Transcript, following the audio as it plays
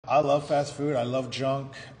I love fast food. I love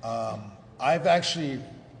junk. I've actually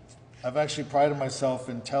prided myself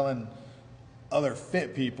in telling other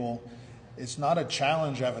fit people it's not a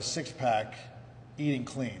challenge to have a six-pack eating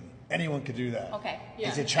clean. Anyone could do that. Okay. Yeah.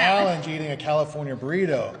 It's a challenge eating a California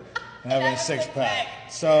burrito and having a six-pack.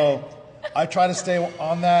 So I try to stay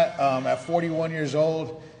on that. At 41 years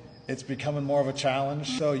old, it's becoming more of a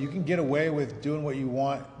challenge. So you can get away with doing what you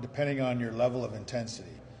want depending on your level of intensity.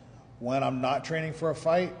 When I'm not training for a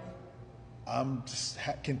fight, I'm just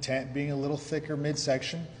content being a little thicker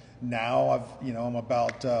midsection. Now I'm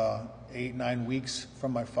about 8-9 weeks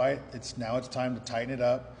from my fight. It's time to tighten it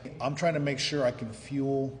up. I'm trying to make sure I can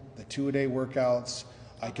fuel the 2-a-day workouts.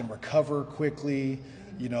 I can recover quickly.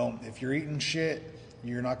 If you're eating shit,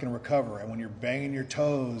 you're not going to recover. And when you're banging your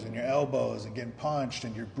toes and your elbows and getting punched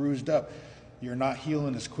and you're bruised up, you're not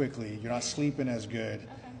healing as quickly. You're not sleeping as good.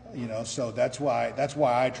 So that's why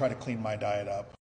I try to clean my diet up.